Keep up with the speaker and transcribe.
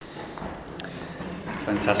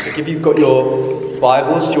Fantastic. If you've got your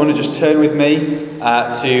Bibles, do you want to just turn with me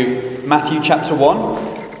to Matthew chapter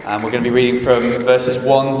 1? And we're going to be reading from verses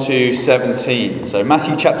 1 to 17. So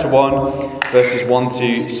Matthew chapter 1, verses 1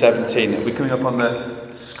 to 17. It'll be coming up on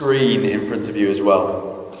the screen in front of you as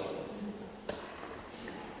well.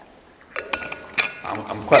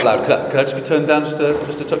 I'm quite loud. Could I just be turned down just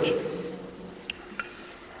a touch?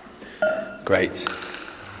 Great.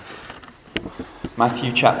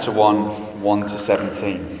 Matthew chapter 1, 1 to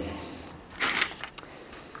 17.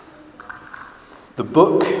 The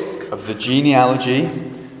book of the genealogy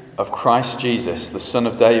of Christ Jesus, the son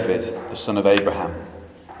of David, the son of Abraham.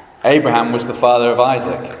 Abraham was the father of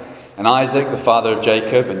Isaac, and Isaac the father of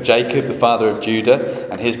Jacob, and Jacob the father of Judah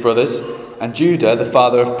and his brothers, and Judah the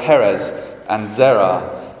father of Perez and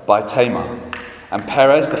Zerah by Tamar, and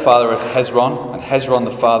Perez the father of Hezron, and Hezron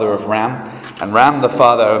the father of Ram, and Ram the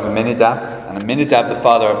father of Amminadab, and Amminadab the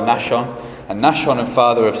father of Nahshon, and Nahshon the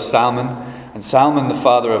father of Salmon, and Salmon the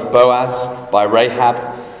father of Boaz by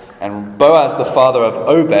Rahab, and Boaz the father of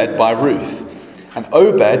Obed by Ruth, and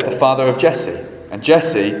Obed the father of Jesse, and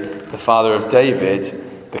Jesse the father of David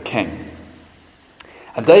the king.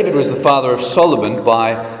 And David was the father of Solomon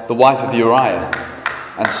by the wife of Uriah,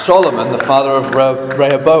 and Solomon the father of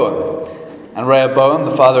Rehoboam, and Rehoboam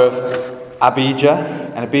the father of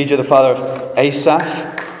Abijah, and Abijah the father of Asaph,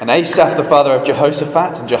 and Asaph the father of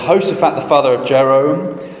Jehoshaphat, and Jehoshaphat the father of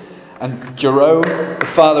Jeroam, and Jeroam the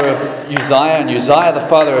father of Uzziah, and Uzziah the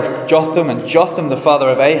father of Jotham, and Jotham the father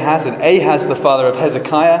of Ahaz, and Ahaz the father of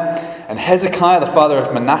Hezekiah, and Hezekiah the father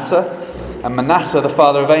of Manasseh, and Manasseh the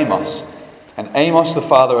father of Amos, and Amos the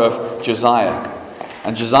father of Josiah,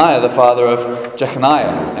 and Josiah the father of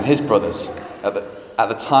Jeconiah and his brothers at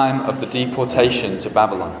the time of the deportation to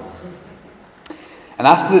Babylon. And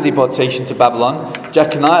after the deportation to Babylon,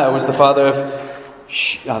 Jeconiah was the father of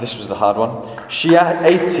this was the hard one.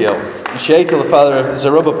 Shealtiel, and Shealtiel the father of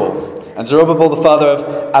Zerubbabel, and Zerubbabel the father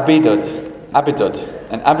of Abidud,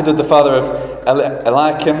 and Abidud the father of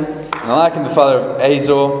Eliakim, and Eliakim the father of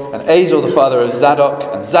Azor, and Azor the father of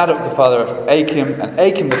Zadok, and Zadok the father of Achim, and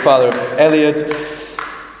Achim the father of Eliud,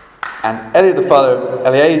 and Eliud the father of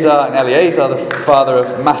Eleazar, and Eleazar the father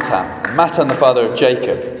of Matan, and Matan the father of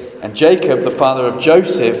Jacob, and Jacob the father of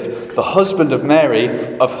Joseph, the husband of Mary,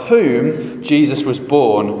 of whom Jesus was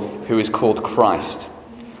born, who is called Christ.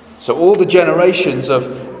 So all the generations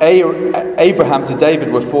of Abraham to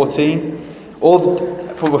David were 14.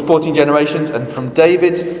 Were 14 generations, and from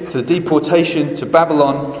David to the deportation to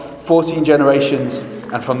Babylon, 14 generations,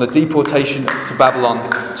 and from the deportation to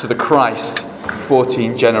Babylon to the Christ,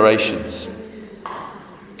 14 generations.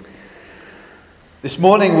 This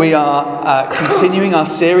morning we are continuing our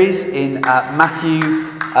series in Matthew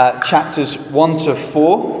chapters 1 to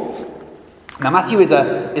 4. Now Matthew is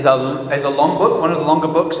a long book, one of the longer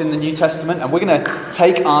books in the New Testament, and we're going to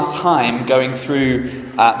take our time going through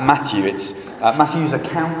Matthew. It's Matthew's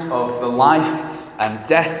account of the life and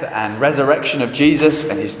death and resurrection of Jesus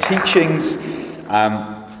and his teachings.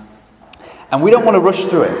 And we don't want to rush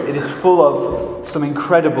through it. It is full of some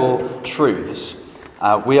incredible truths.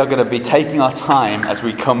 We are going to be taking our time as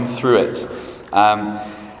we come through it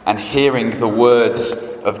and hearing the words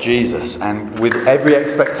of Jesus, and with every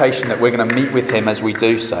expectation that we're going to meet with him as we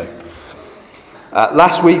do so.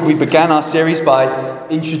 Last week we began our series by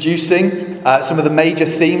introducing some of the major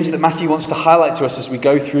themes that Matthew wants to highlight to us as we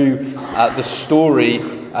go through the story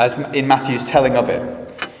as in Matthew's telling of it.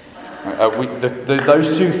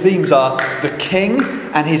 Those two themes are the king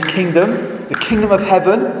and his kingdom, the kingdom of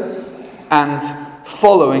heaven, and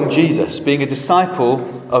following Jesus, being a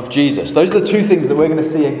disciple of Jesus. Those are the two things that we're going to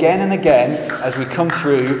see again and again as we come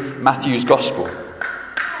through Matthew's Gospel.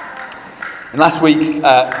 And last week,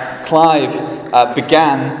 Clive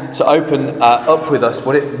began to open up with us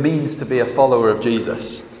what it means to be a follower of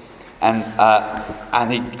Jesus. And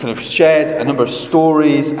he kind of shared a number of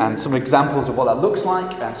stories and some examples of what that looks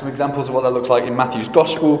like, and some examples of what that looks like in Matthew's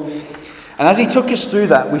Gospel. And as he took us through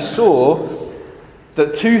that, we saw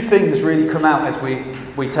that two things really come out as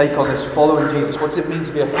we take on this following Jesus. What does it mean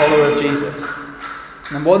to be a follower of Jesus?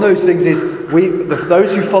 And one of those things is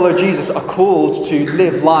those who follow Jesus are called to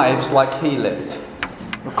live lives like he lived.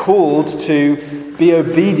 We're called to be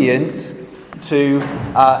obedient to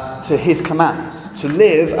his commands, to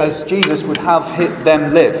live as Jesus would have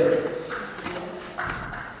them live.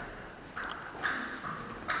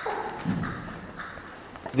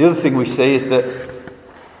 The other thing we see is that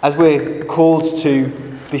as we're called to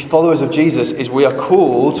be followers of Jesus, is we are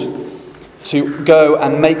called to go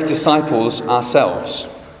and make disciples ourselves.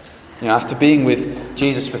 After being with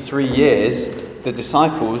Jesus for 3 years, the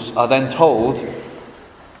disciples are then told,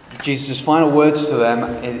 Jesus' final words to them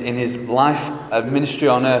in his life and ministry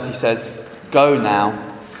on earth, he says, "Go now,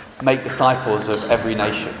 make disciples of every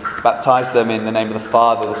nation. Baptize them in the name of the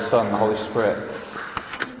Father, the Son, the Holy Spirit."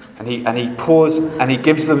 And he pours and he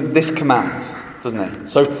gives them this command, doesn't he?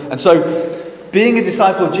 So being a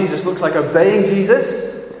disciple of Jesus looks like obeying Jesus,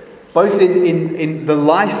 both in the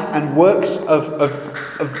life and works of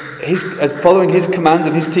his, as following his commands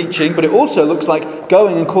and his teaching, but it also looks like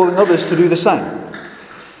going and calling others to do the same.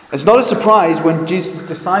 It's not a surprise when Jesus'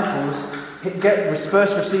 disciples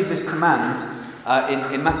first received this command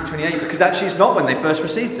in Matthew 28, because actually it's not when they first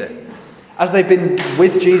received it. As they've been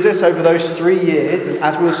with Jesus over those 3 years, and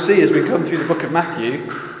as we'll see as we come through the book of Matthew,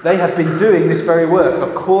 they have been doing this very work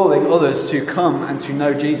of calling others to come and to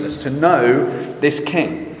know Jesus, to know this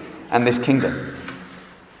King and this kingdom.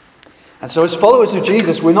 And so as followers of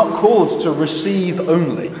Jesus, we're not called to receive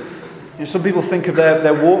only. Some people think of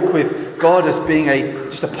their walk with God as being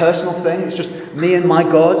just a personal thing. It's just me and my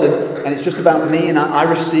God, and it's just about me, and I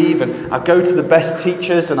receive, and I go to the best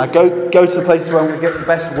teachers, and I go to the places where I'm going to get the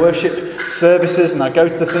best worship services, and I go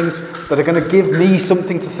to the things that are going to give me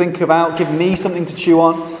something to think about, give me something to chew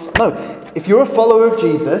on. No, if you're a follower of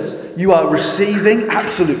Jesus, you are receiving,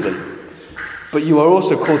 absolutely. But you are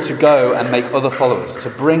also called to go and make other followers, to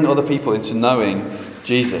bring other people into knowing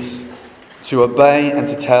Jesus, to obey and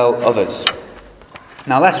to tell others.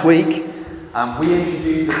 Now last week, we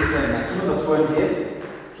introduced this thing. Now, some of us weren't here,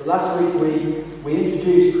 but last week we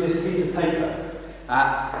introduced this piece of paper.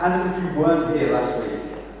 Hands up if you weren't here last week.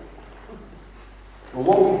 Well,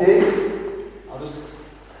 what we did, I'll give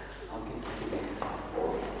this to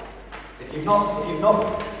you. If you've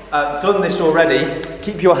not done this already,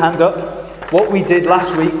 keep your hand up. What we did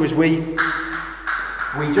last week was we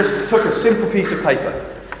just took a simple piece of paper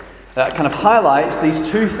that kind of highlights these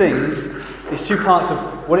two things, these two parts of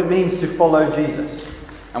what it means to follow Jesus.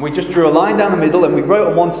 And we just drew a line down the middle, and we wrote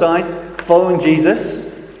on one side, following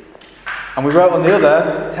Jesus, and we wrote on the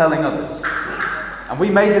other, telling others. And we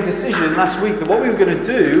made the decision last week that what we were going to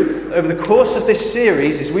do over the course of this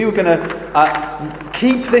series is we were going to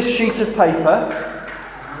keep this sheet of paper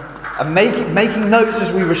and making notes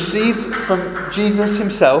as we received from Jesus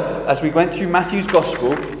himself, as we went through Matthew's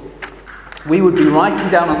Gospel. We would be writing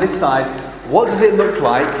down on this side, what does it look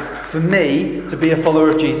like for me to be a follower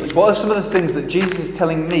of Jesus? What are some of the things that Jesus is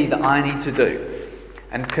telling me that I need to do?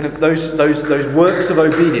 And kind of those works of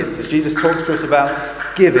obedience, as Jesus talks to us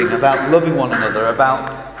about giving, about loving one another,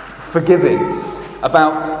 about forgiving,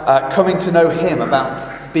 about coming to know him,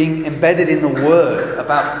 about being embedded in the Word,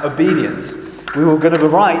 about obedience. We were going to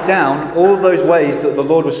write down all those ways that the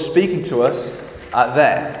Lord was speaking to us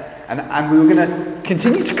there. And we were going to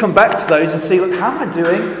continue to come back to those and see, look, how am I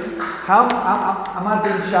doing? How am I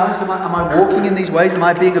being challenged? Am I walking in these ways? Am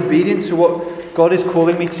I being obedient to what God is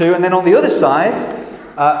calling me to? And then on the other side,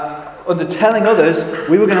 under telling others,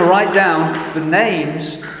 we were going to write down the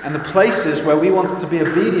names and the places where we wanted to be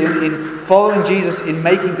obedient in following Jesus, in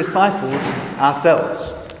making disciples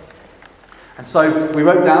ourselves. And so we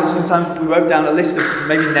wrote down a list of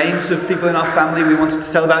maybe names of people in our family we wanted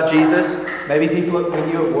to tell about Jesus, maybe people that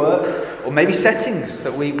we knew at work, or maybe settings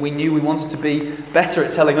that we knew we wanted to be better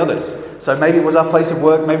at telling others. So maybe it was our place of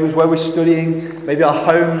work, maybe it was where we're studying, maybe our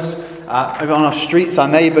homes, maybe on our streets, our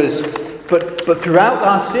neighbours. But throughout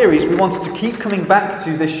our series, we wanted to keep coming back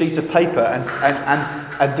to this sheet of paper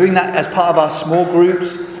and doing that as part of our small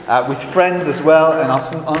groups, with friends as well, and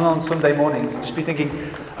on Sunday mornings. Just be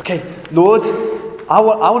thinking, okay, Lord, I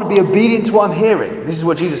want to be obedient to what I'm hearing. This is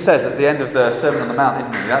what Jesus says at the end of the Sermon on the Mount,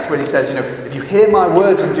 isn't it? That's when he says, if you hear my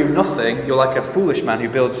words and do nothing, you're like a foolish man who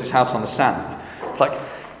builds his house on the sand. It's like,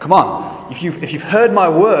 come on, if you've heard my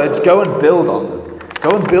words, go and build on them.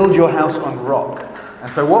 Go and build your house on rock.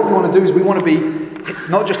 And so what we want to do is we want to be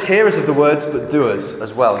not just hearers of the words, but doers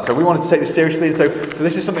as well. And so we wanted to take this seriously. And so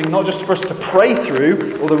this is something not just for us to pray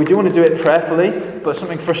through, although we do want to do it prayerfully, but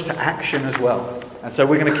something for us to action as well. And so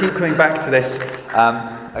we're going to keep coming back to this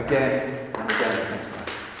again and again. Thanks, guys.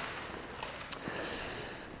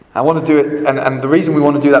 I want to do it, and the reason we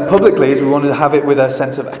want to do that publicly is we want to have it with a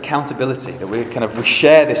sense of accountability, that we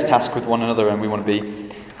share this task with one another and we want to be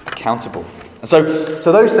accountable. And so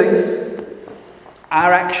those things,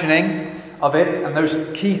 our actioning of it, and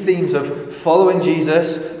those key themes of following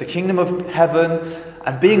Jesus, the kingdom of heaven,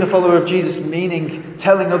 and being a follower of Jesus, meaning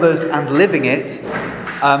telling others and living it,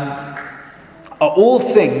 are all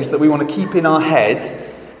things that we want to keep in our head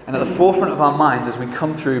and at the forefront of our minds as we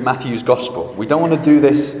come through Matthew's Gospel. We don't want to do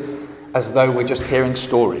this as though we're just hearing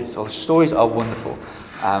stories. Well, the stories are wonderful.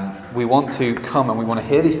 We want to come and we want to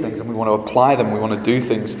hear these things and we want to apply them. We want to do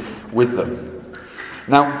things with them.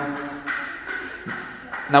 Now,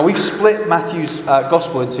 Now, we've split Matthew's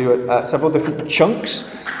Gospel into several different chunks,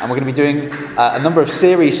 and we're going to be doing a number of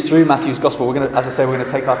series through Matthew's Gospel. We're going to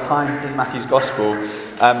take our time in Matthew's Gospel.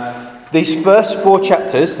 These first 4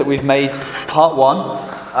 chapters that we've made part 1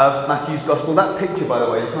 of Matthew's Gospel, that picture, by the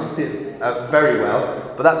way, you can't see it very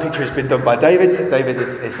well, but that picture has been done by David. David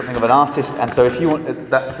is something of an artist, and so if you want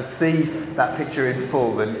to see that picture in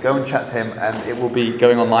full, then go and chat to him, and it will be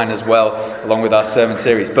going online as well, along with our sermon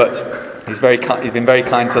series. But he's been very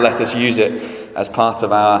kind to let us use it as part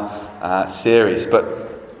of our series. But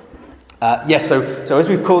so as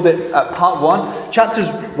we've called it, part 1, chapters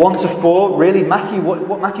 1 to 4, really Matthew,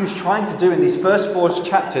 what Matthew is trying to do in these first 4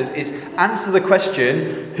 chapters is answer the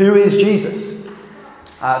question, who is Jesus?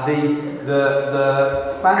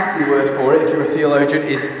 The fancy word for it, if you're a theologian,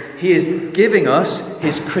 is he is giving us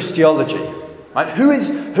his Christology. Right? Who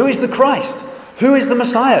is the Christ? Who is the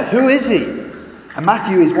Messiah? Who is he? And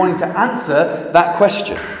Matthew is wanting to answer that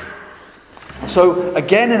question. So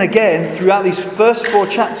again and again, throughout these first 4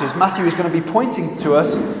 chapters, Matthew is going to be pointing to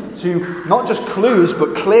us to not just clues,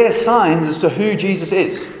 but clear signs as to who Jesus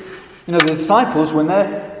is. You know, the disciples, when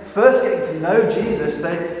they're first getting to know Jesus,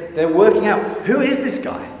 they're working out, who is this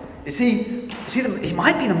guy? He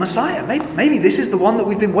might be the Messiah. Maybe this is the one that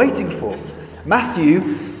we've been waiting for.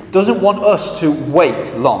 Matthew doesn't want us to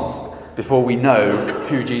wait long before we know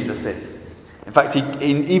who Jesus is. In fact,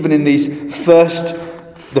 even in these very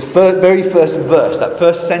first verse, that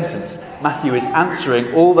first sentence, Matthew is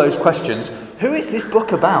answering all those questions. Who is this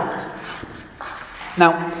book about?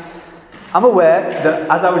 Now, I'm aware that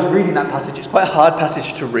as I was reading that passage, it's quite a hard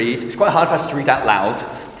passage to read. It's quite a hard passage to read out loud,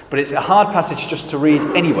 but it's a hard passage just to read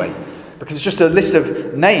anyway, because it's just a list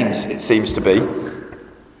of names, it seems to be.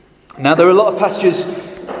 Now, there are a lot of passages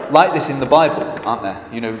like this in the Bible, aren't there?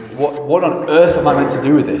 You know, what on earth am I meant to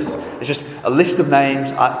do with this? It's just a list of names.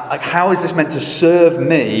 How is this meant to serve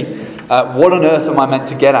me? What on earth am I meant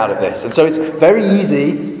to get out of this? And so it's very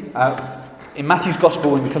easy in Matthew's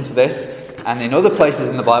Gospel when we come to this, and in other places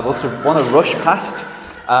in the Bible, to want to rush past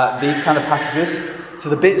these kind of passages to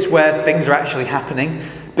the bits where things are actually happening,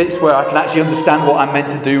 bits where I can actually understand what I'm meant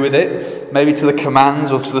to do with it, maybe to the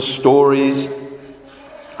commands or to the stories.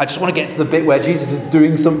 I just want to get to the bit where Jesus is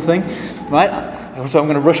doing something, right? So I'm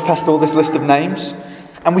going to rush past all this list of names.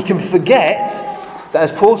 And we can forget that,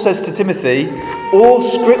 as Paul says to Timothy, all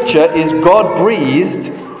Scripture is God-breathed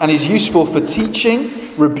and is useful for teaching,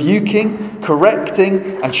 rebuking,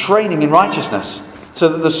 correcting, and training in righteousness, so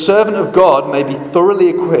that the servant of God may be thoroughly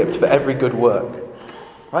equipped for every good work.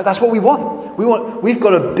 Right? That's what we want. We've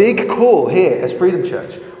got a big call here as Freedom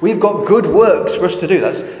Church. We've got good works for us to do.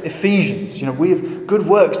 That's Ephesians. You know, we have good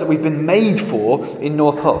works that we've been made for in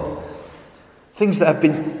North Hull. Things that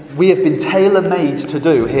we have been tailor-made to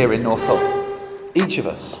do here in North Hull. Each of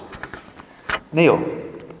us. Neil,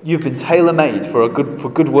 you've been tailor-made for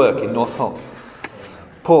good work in North Hull.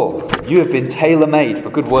 Paul, you have been tailor-made for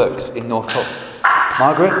good works in North Hull.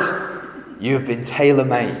 Margaret, you have been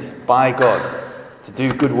tailor-made by God to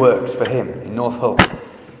do good works for him in North Hull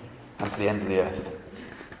and to the ends of the earth.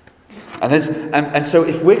 And so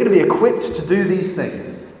if we're going to be equipped to do these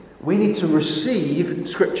things, we need to receive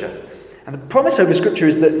Scripture. And the promise over Scripture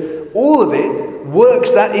is that all of it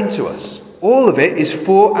works that into us. All of it is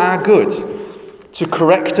for our good, to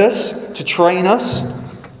correct us, to train us,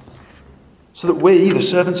 so that we, the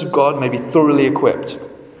servants of God, may be thoroughly equipped.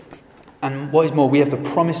 And what is more, we have the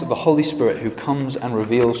promise of the Holy Spirit who comes and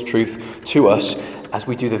reveals truth to us as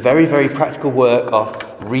we do the very, very practical work of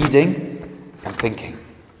reading and thinking.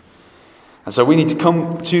 And so we need to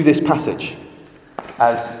come to this passage,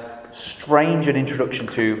 as strange an introduction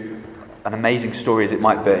to an amazing story as it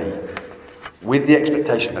might be, with the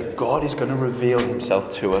expectation that God is going to reveal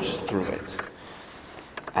himself to us through it,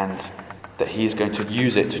 and that he is going to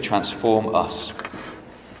use it to transform us.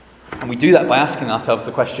 And we do that by asking ourselves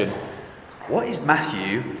the question, what is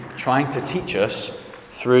Matthew trying to teach us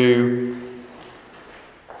through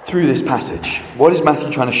this passage? What is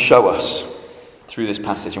Matthew trying to show us through this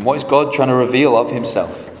passage? And what is God trying to reveal of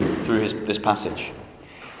himself through this passage?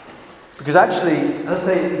 Because actually, as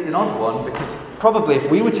I say, it's an odd one, because probably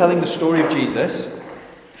if we were telling the story of Jesus,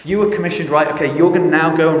 if you were commissioned, right, okay, you're going to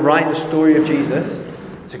now go and write the story of Jesus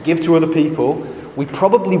to give to other people, we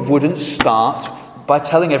probably wouldn't start by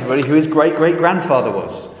telling everybody who his great-great-grandfather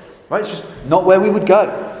was. Right? It's just not where we would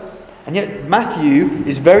go. And yet Matthew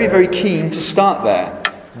is very, very keen to start there.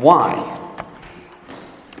 Why?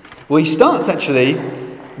 Well, he starts actually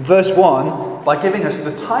in verse 1 by giving us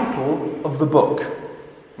the title of the book.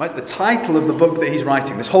 Right? The title of the book that he's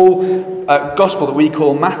writing. This whole gospel that we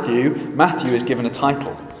call Matthew is given a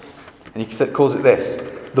title. And he calls it this: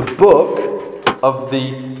 the book of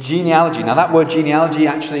the genealogy. Now that word genealogy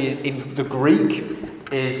actually in the Greek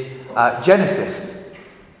is Genesis.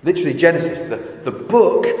 Literally Genesis, the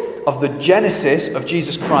book of the Genesis of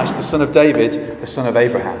Jesus Christ, the son of David, the son of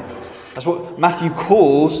Abraham. That's what Matthew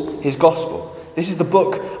calls his gospel. This is the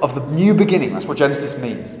book of the new beginning. That's what Genesis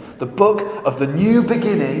means. The book of the new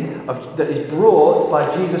beginning that is brought by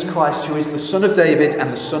Jesus Christ, who is the son of David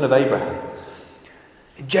and the son of Abraham.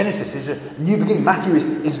 Genesis is a new beginning. Matthew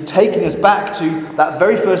is taking us back to that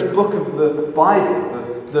very first book of the Bible,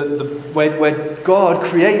 where God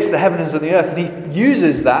creates the heavens and the earth. And he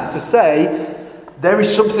uses that to say there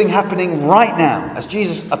is something happening right now as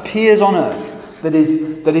Jesus appears on earth that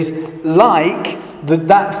is like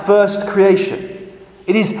that first creation.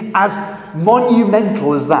 It is as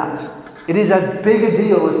monumental as that. It is as big a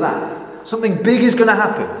deal as that. Something big is going to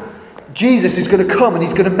happen. Jesus is going to come and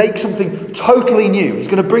he's going to make something totally new. He's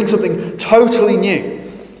going to bring something totally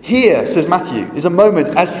new. Here, says Matthew, is a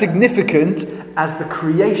moment as significant as the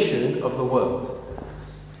creation of the world.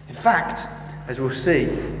 In fact, as we'll see,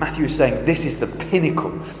 Matthew is saying this is the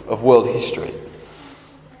pinnacle of world history.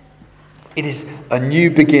 It is a new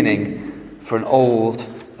beginning for an old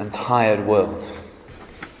and tired world.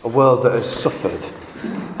 A world that has suffered,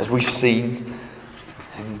 as we've seen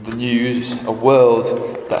in the news, a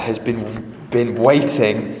world that has been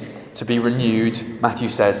waiting to be renewed. Matthew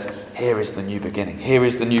says, here is the new beginning. Here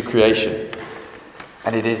is the new creation.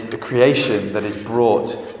 And it is the creation that is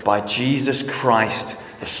brought by Jesus Christ,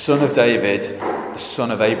 the son of David, the son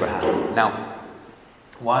of Abraham. Now,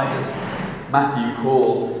 why does Matthew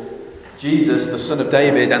call Jesus the son of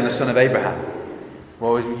David and the son of Abraham?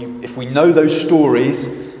 Well, if we know those stories,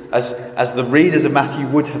 as the readers of Matthew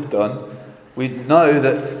would have done, we know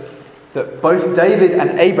that both David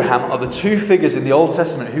and Abraham are the two figures in the Old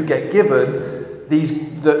Testament who get given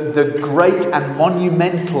the great and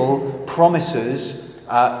monumental promises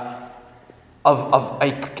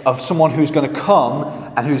of someone who's going to come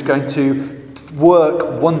and who's going to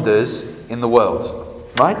work wonders in the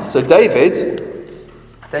world. Right? So David,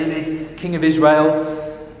 king of Israel,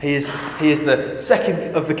 he is the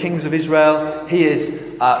second of the kings of Israel. He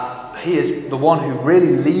is the one who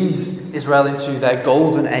really leads Israel into their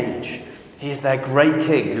golden age. He is their great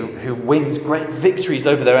king who wins great victories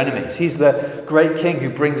over their enemies. He's the great king who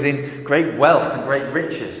brings in great wealth and great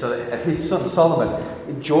riches so that his son Solomon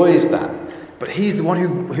enjoys that. But he's the one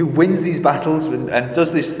who wins these battles and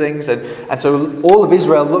does these things. And so all of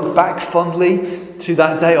Israel look back fondly to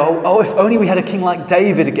that day. Oh, if only we had a king like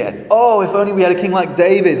David again. Oh, if only we had a king like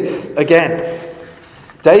David again.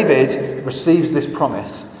 David receives this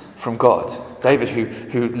promise from God. David,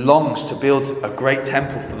 who longs to build a great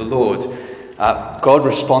temple for the Lord, God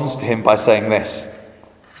responds to him by saying this: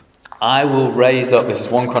 I will raise up, this is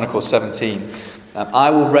 1 Chronicles 17,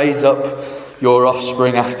 I will raise up your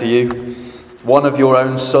offspring after you, one of your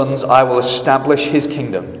own sons. I will establish his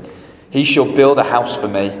kingdom. He shall build a house for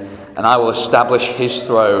me, and I will establish his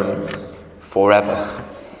throne forever.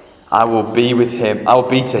 I will be with him. I will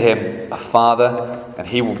be to him a father, and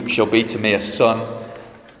he shall be to me a son.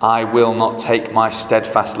 I will not take my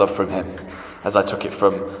steadfast love from him, as I took it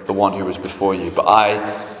from the one who was before you. But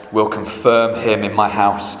I will confirm him in my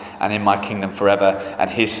house and in my kingdom forever, and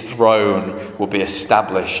his throne will be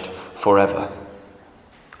established forever.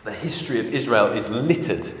 The history of Israel is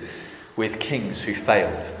littered with kings who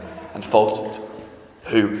failed and faltered,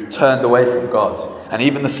 who turned away from God. And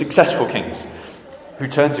even the successful kings who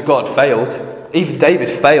turned to God failed. Even David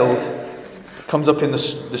failed. It comes up in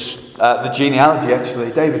the genealogy,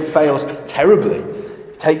 actually. David fails terribly.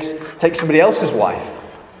 Takes somebody else's wife.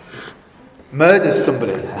 Murders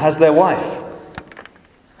somebody and has their wife.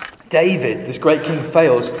 David, this great king,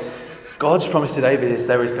 fails. God's promise to David is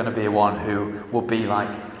there is going to be one who will be like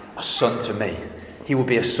a son to me. He will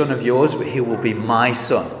be a son of yours, but he will be my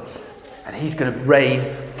son. And he's going to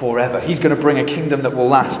reign forever. He's going to bring a kingdom that will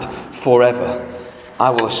last forever. I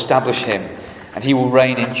will establish him, and he will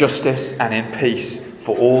reign in justice and in peace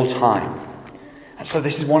for all time. And so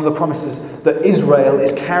this is one of the promises that Israel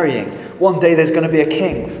is carrying. One day there's going to be a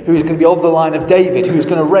king who is going to be of the line of David, who is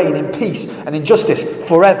going to reign in peace and in justice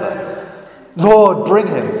forever. Lord, bring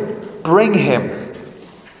him. Bring him.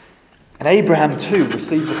 And Abraham too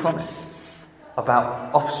receives a promise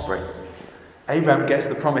about offspring. Abraham gets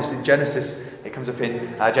the promise in Genesis. It comes up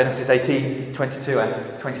in Genesis 18, 22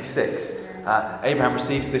 and 26. Abraham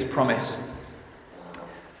receives this promise.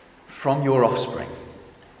 From your offspring,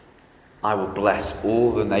 I will bless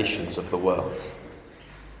all the nations of the world.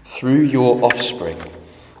 Through your offspring,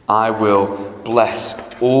 I will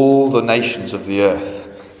bless all the nations of the earth.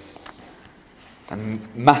 And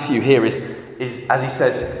Matthew here is as he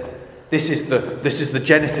says, This is the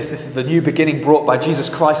Genesis, this is the new beginning brought by Jesus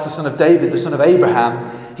Christ, the son of David, the son of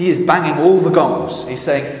Abraham. He is banging all the gongs. He's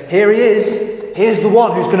saying, here he is. Here's the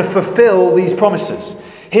one who's going to fulfill these promises.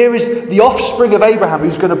 Here is the offspring of Abraham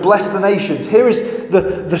who's going to bless the nations. Here is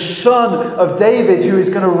the son of David who is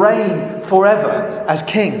going to reign forever as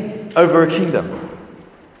king over a kingdom.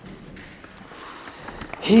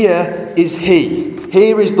 Here is he.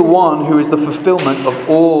 Here is the one who is the fulfillment of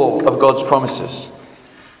all of God's promises.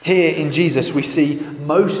 Here in Jesus we see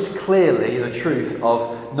most clearly the truth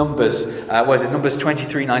of Numbers. Numbers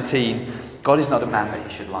 23:19. God is not a man that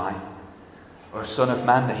he should lie, or a son of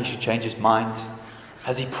man that he should change his mind.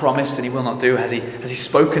 Has he promised and he will not do? Has he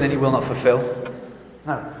spoken and he will not fulfill?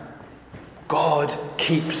 No. God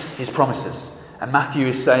keeps his promises. And Matthew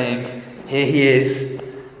is saying, here he is.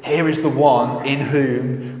 Here is the one in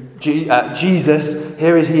whom Jesus,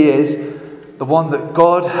 he is, the one that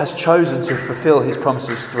God has chosen to fulfill his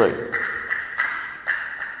promises through.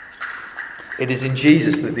 It is in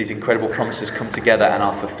Jesus that these incredible promises come together and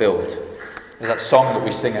are fulfilled. There's that song that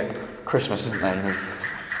we sing at Christmas, isn't there? You know,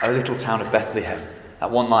 O little town of Bethlehem. That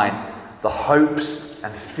one line, the hopes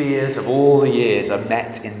and fears of all the years are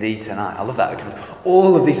met in thee tonight. I love that.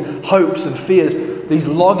 All of these hopes and fears, these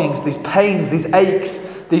longings, these pains, these aches,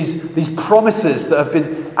 these promises that have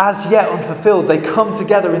been as yet unfulfilled, they come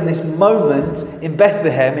together in this moment in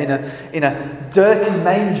Bethlehem, in a dirty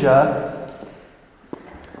manger,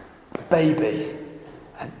 baby.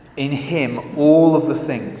 And in him, all of the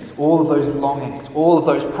things, all of those longings, all of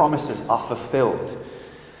those promises are fulfilled.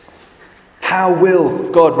 How will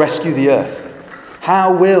God rescue the earth?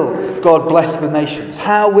 How will God bless the nations?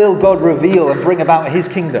 How will God reveal and bring about his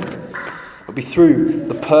kingdom? It will be through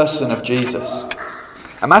the person of Jesus.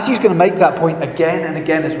 And Matthew's going to make that point again and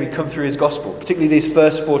again as we come through his gospel, particularly these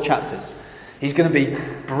first 4 chapters. He's going to be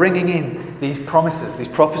bringing in these promises, these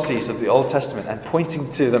prophecies of the Old Testament and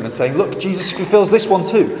pointing to them and saying, look, Jesus fulfills this one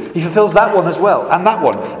too. He fulfills that one as well, and that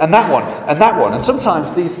one, and that one, and that one. And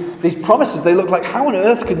sometimes these promises, they look like, how on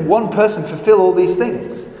earth can one person fulfill all these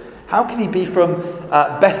things? How can he be from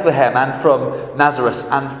Bethlehem and from Nazareth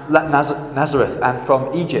and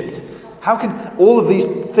from Egypt? How can all of these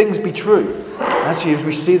things be true? And as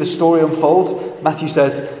we see the story unfold, Matthew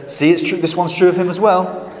says, see, it's true. This one's true of him as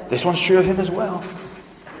well. This one's true of him as well.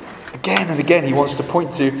 Again and again, he wants to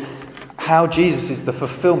point to how Jesus is the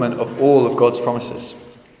fulfillment of all of God's promises.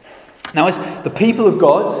 Now, as the people of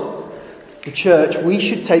God, the church, we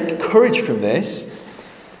should take courage from this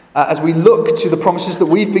as we look to the promises that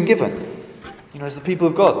we've been given. You know, as the people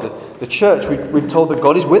of God, the church, we've told that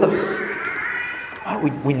God is with us.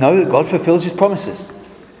 We know that God fulfills his promises.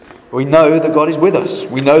 We know that God is with us.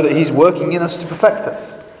 We know that he's working in us to perfect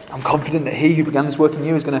us. I'm confident that he who began this work in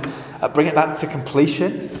you is going to bring it back to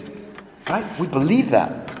completion. Right? We believe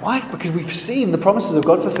that. Why? Because we've seen the promises of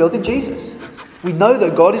God fulfilled in Jesus. We know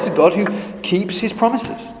that God is a God who keeps his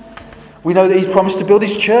promises. We know that he's promised to build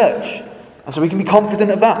his church. And so we can be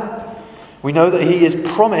confident of that. We know that he has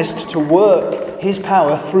promised to work his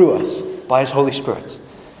power through us by his Holy Spirit.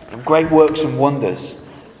 In great works and wonders.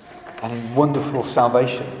 And in wonderful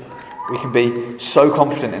salvation. We can be so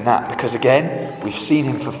confident in that because, again, we've seen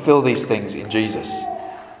him fulfill these things in Jesus.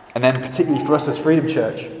 And then particularly for us as Freedom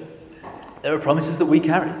Church, there are promises that we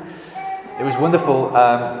carry. It was wonderful.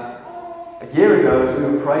 A year ago, as we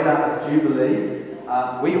were praying out of Jubilee,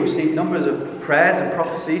 we received numbers of prayers and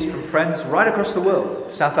prophecies from friends right across the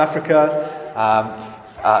world. South Africa,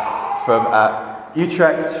 from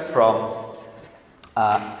Utrecht, from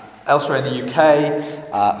elsewhere in the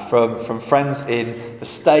UK, from friends in the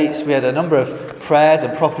States. We had a number of prayers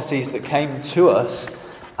and prophecies that came to us.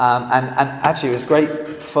 And actually it was great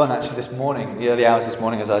fun this morning, the early hours this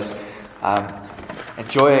morning, as I was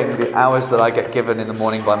enjoying the hours that I get given in the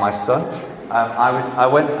morning by my son. I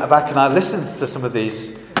went back and I listened to some of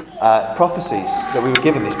these prophecies that we were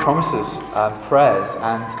given, these promises, prayers,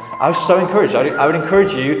 and I was so encouraged. I would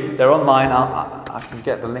encourage you, they're online, I can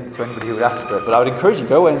get the link to anybody who would ask for it, but I would encourage you,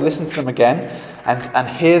 go away and listen to them again, and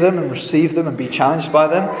hear them and receive them and be challenged by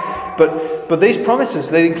them. But these promises,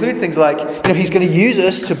 they include things like, he's going to use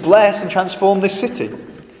us to bless and transform this city.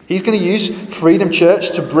 He's going to use Freedom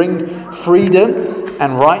Church to bring freedom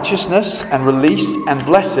and righteousness and release and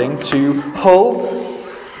blessing to Hull.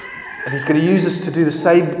 And he's going to use us to do the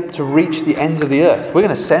same to reach the ends of the earth. We're going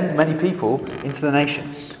to send many people into the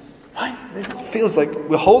nations. Right? It feels like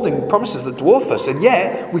we're holding promises that dwarf us, and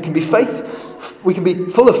yet we can be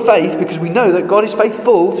full of faith because we know that God is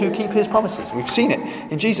faithful to keep his promises. We've seen it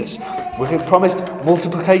in Jesus. We're promised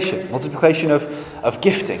multiplication of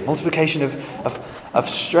gifting, multiplication of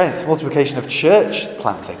strength, multiplication of church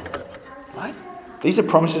planting. Right? These are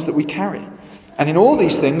promises that we carry. And in all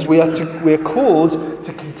these things, we are called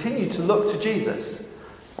to continue to look to Jesus.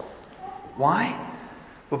 Why?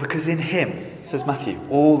 Well, because in him, says Matthew,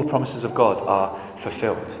 all the promises of God are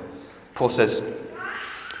fulfilled. Paul says,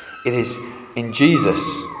 it is in Jesus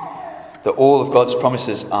that all of God's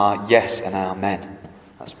promises are yes and amen.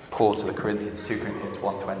 That's Paul to the Corinthians, 2 Corinthians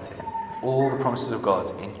 1:20. All the promises of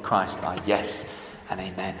God in Christ are yes and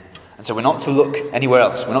amen. And so we're not to look anywhere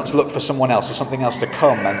else. We're not to look for someone else or something else to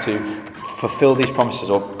come and to fulfill these promises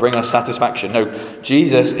or bring us satisfaction. No,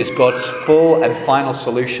 Jesus is God's full and final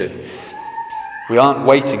solution. We aren't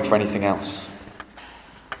waiting for anything else.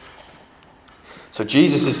 So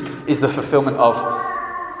Jesus is the fulfillment of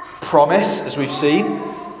promise, as we've seen.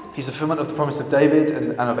 He's the fulfillment of the promise of David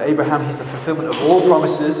and of Abraham. He's the fulfillment of all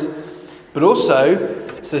promises. But also,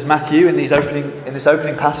 says Matthew in this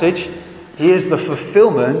opening passage, he is the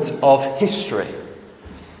fulfillment of history.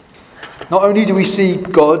 Not only do we see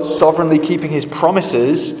God sovereignly keeping his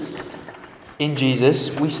promises in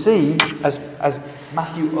Jesus, we see, as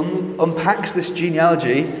Matthew unpacks this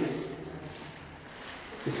genealogy,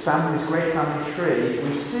 this great family tree,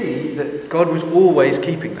 we see that God was always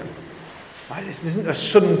keeping them. Right? This isn't a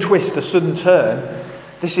sudden twist, a sudden turn.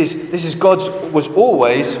 This is God was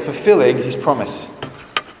always fulfilling his promise.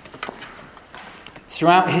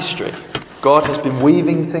 Throughout history, God has been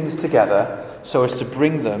weaving things together so as to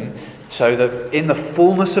bring them so that in the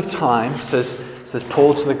fullness of time, says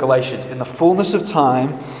Paul to the Galatians, in the fullness of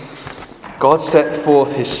time, God set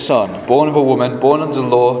forth his Son, born of a woman, born under the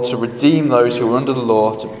law, to redeem those who were under the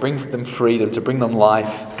law, to bring them freedom, to bring them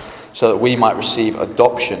life, so that we might receive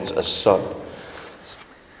adoptions as sons.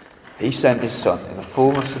 He sent his Son in the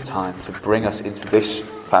fullness of time to bring us into this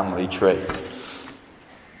family tree.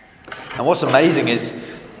 And what's amazing is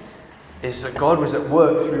that God was at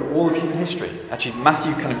work through all of human history. Actually,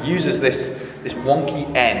 Matthew kind of uses this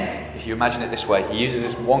wonky N, if you imagine it this way. He uses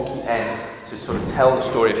this wonky N to sort of tell the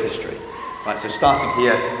story of history. Right, so starting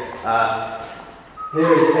here,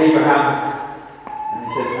 here is Abraham, and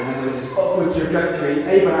he says, and then there was this upward trajectory,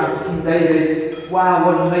 Abraham to King David. Wow,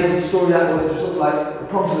 what an amazing story that was. It just looked like the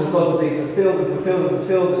promises of God were being fulfilled and fulfilled and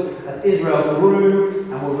fulfilled as Israel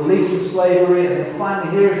grew and were released from slavery. And then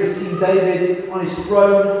finally here is this King David on his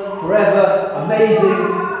throne forever, amazing.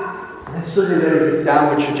 And then suddenly there is this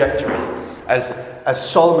downward trajectory as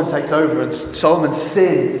Solomon takes over, and Solomon's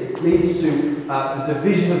sin leads to the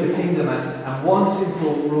division of the kingdom and one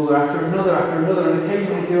sinful ruler after another, and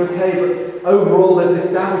occasionally they're okay, but overall there's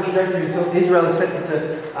this downward trajectory until Israel is sent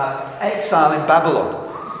into exile in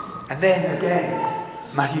Babylon. And then again,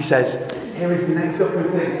 Matthew says, here is the next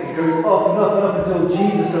upward thing. It goes up and up and up until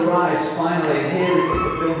Jesus arrives finally, and here is the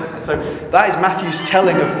fulfillment. And so that is Matthew's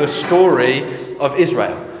telling of the story of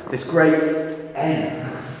Israel, this great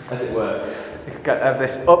end, as it were.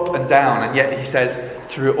 This up and down, and yet he says,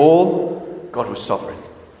 through all, God was sovereign.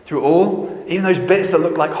 Through all, even those bits that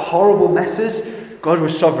look like horrible messes, God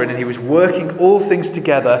was sovereign, and he was working all things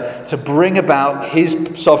together to bring about his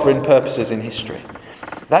sovereign purposes in history.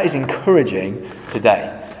 That is encouraging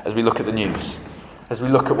today as we look at the news, as we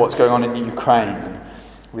look at what's going on in Ukraine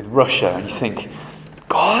with Russia, and you think,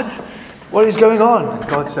 God, what is going on? And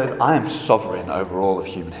God says, I am sovereign over all of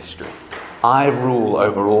human history. I rule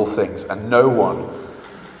over all things, and no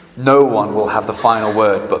one will have the final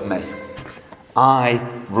word but me. I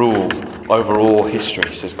rule over all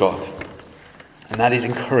history, says God. And that is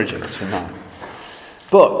encouraging to know.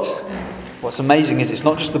 But what's amazing is it's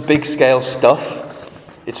not just the big scale stuff.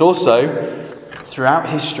 It's also, throughout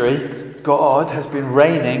history, God has been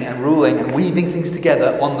reigning and ruling and weaving things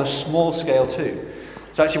together on the small scale too.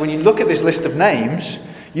 So actually, when you look at this list of names,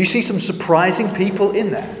 you see some surprising people in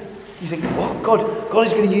there. You think, what? God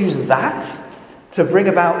is going to use that to bring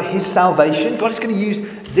about his salvation? God is going to use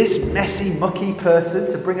this messy, mucky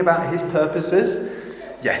person to bring about his purposes?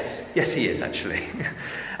 Yes, he is actually.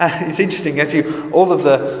 It's interesting, actually, all of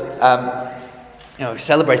the,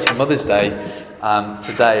 celebrating Mother's Day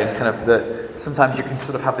today, and kind of sometimes you can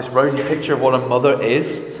sort of have this rosy picture of what a mother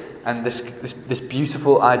is, and this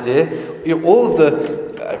beautiful idea. All of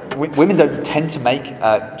the women don't tend to make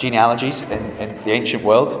genealogies in the ancient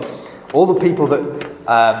world. All the people that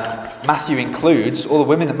Matthew includes, all the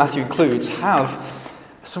women that Matthew includes, have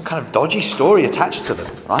some kind of dodgy story attached to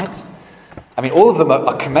them, right? I mean, all of them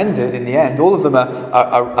are commended in the end. All of them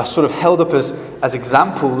are sort of held up as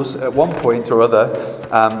examples at one point or other,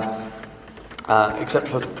 except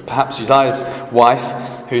for perhaps Uzziah's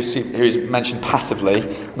wife, who's mentioned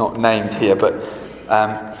passively, not named here, but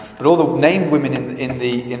But all the named women in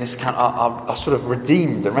this account are sort of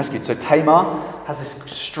redeemed and rescued. So Tamar has this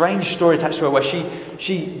strange story attached to her, where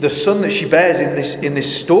the son that she bears in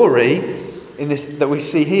this story, that we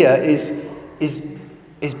see here,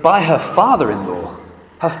 is by her father-in-law.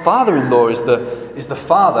 Her father-in-law is the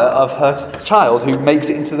father of her child who makes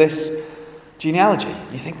it into this genealogy.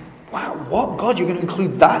 You think, wow, what? God, you're going to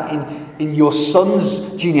include that in your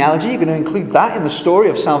son's genealogy? You're going to include that in the story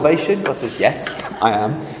of salvation? God says, yes, I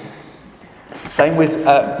am. Same with,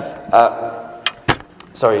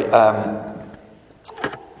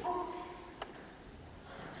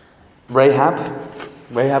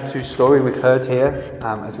 Rahab, whose story we've heard here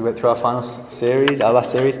as we went through our last series.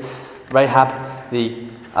 Rahab,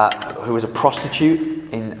 who was a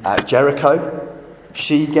prostitute in Jericho,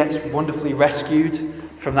 she gets wonderfully rescued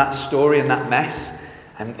from that story and that mess,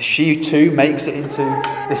 and she too makes it into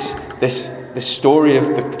this story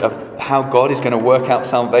of how God is going to work out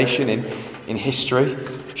salvation in history.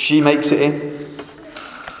 She makes it in.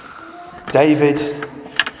 David,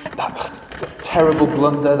 that terrible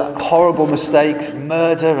blunder, that horrible mistake,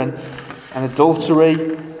 murder and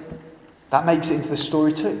adultery, that makes it into the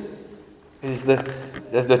story too. It is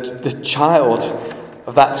the child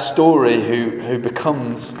of that story who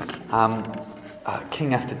becomes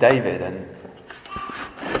king after David, and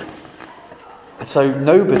so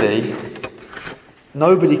nobody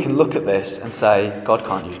can look at this and say, God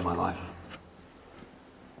can't use my life.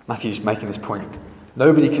 Matthew's making this point.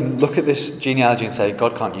 Nobody can look at this genealogy and say,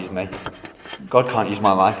 God can't use me. God can't use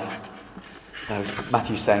my life. No,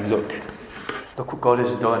 Matthew's saying, look what God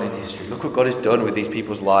has done in history. Look what God has done with these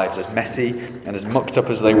people's lives. As messy and as mucked up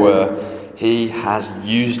as they were, He has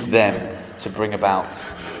used them to bring about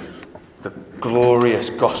the glorious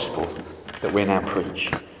gospel that we now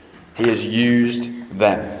preach. He has used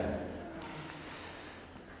them.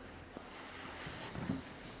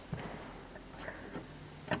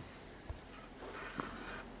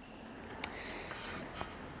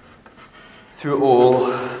 Through it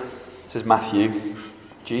all, says Matthew,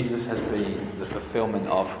 Jesus has been the fulfillment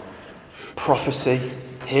of prophecy.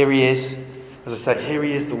 Here He is. As I said, here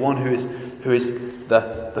He is, the one who is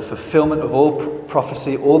the fulfillment of all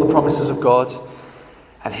prophecy, all the promises of God.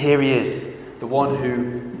 And here He is, the one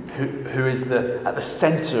who is at the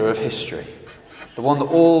centre of history. The one that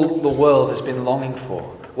all the world has been longing for.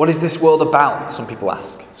 What is this world about? Some people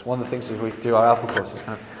ask. It's one of the things as we do our Alpha courses,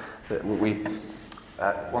 kind of, that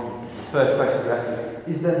one of the first questions we ask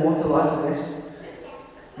is there more to life than this?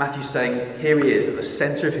 Matthew's saying, here He is at the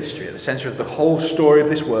centre of history, at the centre of the whole story of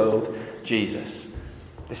this world, Jesus.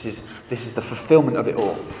 This is the fulfillment of it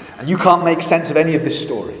all. And you can't make sense of any of this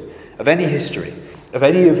story, of any history, of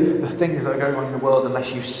any of the things that are going on in the world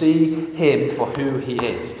unless you see Him for who He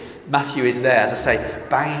is. Matthew is there, as I say,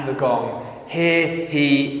 banging the gong. Here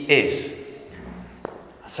He is.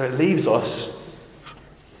 So it leaves us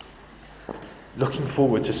looking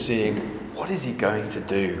forward to seeing, what is He going to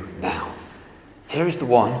do now? Here is the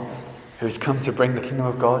one who has come to bring the kingdom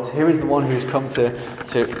of God. Here is the one who has come to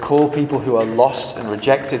call people who are lost and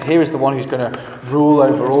rejected. Here is the one who's going to rule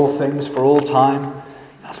over all things for all time.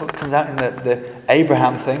 That's what comes out in the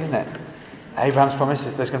Abraham thing, isn't it? Abraham's promise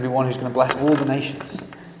is there's going to be one who's going to bless all the nations.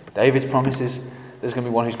 David's promise is there's going to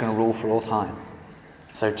be one who's going to rule for all time.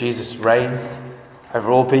 So Jesus reigns over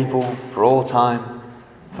all people for all time,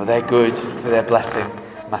 for their good, for their blessing.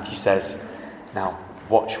 Matthew says, now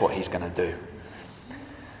watch what He's going to do.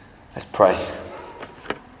 Let's pray.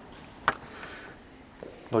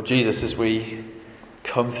 Lord Jesus, as we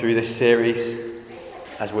come through this series,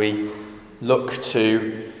 as we look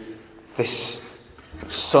to this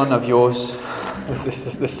Son of yours, this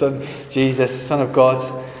is the Son, Jesus, Son of God,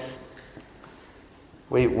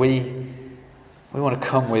 we want to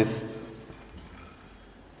come with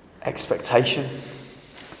expectation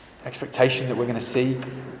that we're going to see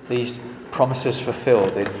these promises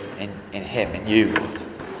fulfilled in Him, in you, Lord.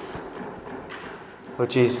 Lord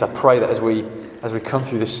Jesus, I pray that as we come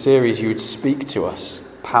through this series, you would speak to us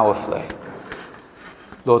powerfully.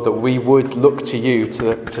 Lord, that we would look to you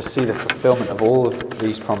to see the fulfillment of all of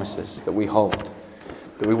these promises that we hold.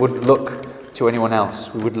 That we wouldn't look to anyone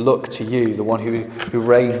else. We would look to you, the one who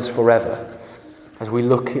reigns forever. As we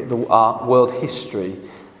look at our world history,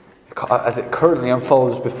 as it currently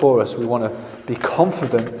unfolds before us, we want to be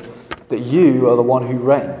confident that you are the one who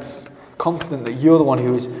reigns. Confident that you're the one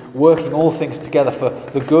who is working all things together for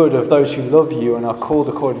the good of those who love you and are called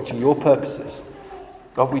according to your purposes.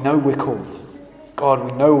 God, we know we're called. God,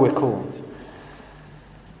 we know we're called.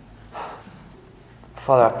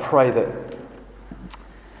 Father, I pray that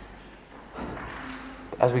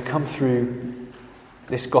as we come through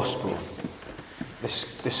this gospel,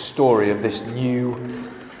 this story of this new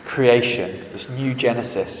creation, this new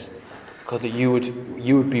Genesis. God, that you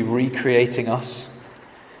would be recreating us,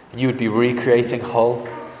 and you would be recreating Hull.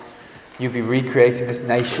 You'd be recreating this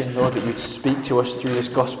nation, Lord, that you'd speak to us through this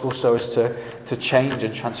gospel so as to change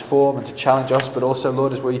and transform and to challenge us, but also,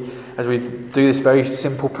 Lord, as we do this very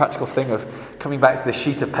simple, practical thing of coming back to the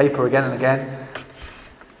sheet of paper again and again,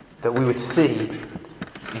 that we would see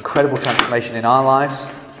incredible transformation in our lives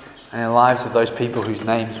and in the lives of those people whose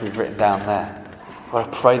names we've written down there. Lord, I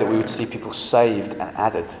pray that we would see people saved and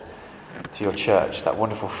added to your church, that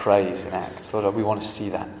wonderful phrase in Acts. Lord, we want to see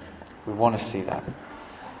that. We want to see that.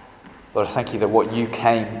 Lord, I thank you that what you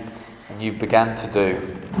came and you began to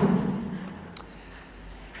do,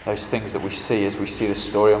 those things that we see as we see the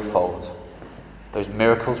story unfold, those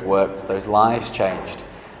miracles worked, those lives changed.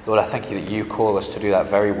 Lord, I thank you that you call us to do that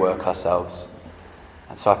very work ourselves.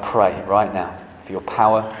 And so I pray right now for your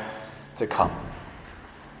power to come.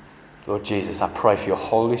 Lord Jesus, I pray for your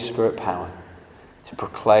Holy Spirit power to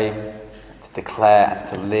proclaim, to declare, and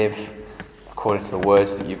to live according to the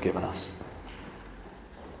words that you've given us.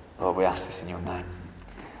 Lord, we ask this in your name.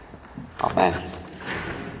 Amen.